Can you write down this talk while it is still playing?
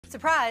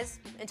Surprise,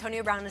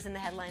 Antonio Brown is in the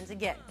headlines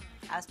again,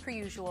 as per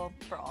usual,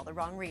 for all the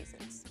wrong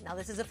reasons. Now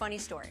this is a funny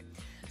story.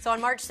 So on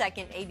March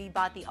 2nd, AB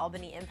bought the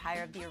Albany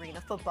Empire of the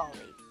Arena Football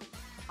League.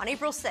 On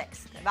April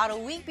 6th, about a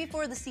week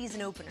before the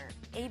season opener,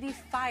 AB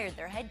fired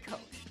their head coach,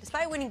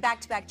 despite winning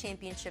back-to-back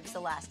championships the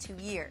last 2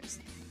 years.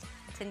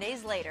 10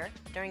 days later,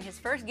 during his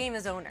first game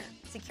as owner,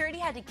 security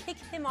had to kick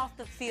him off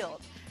the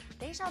field.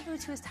 Deja vu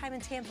to his time in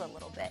Tampa a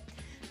little bit.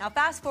 Now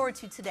fast forward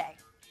to today.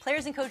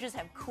 Players and coaches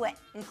have quit,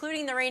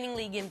 including the reigning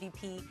league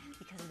MVP,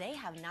 because they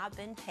have not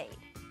been paid.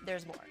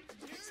 There's more.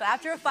 So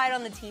after a fight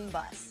on the team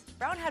bus,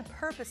 Brown had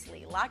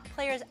purposely locked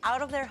players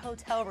out of their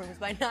hotel rooms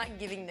by not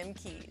giving them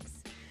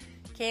keys.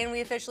 Can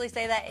we officially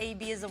say that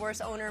AB is the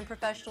worst owner in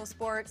professional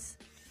sports?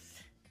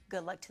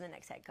 Good luck to the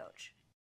next head coach.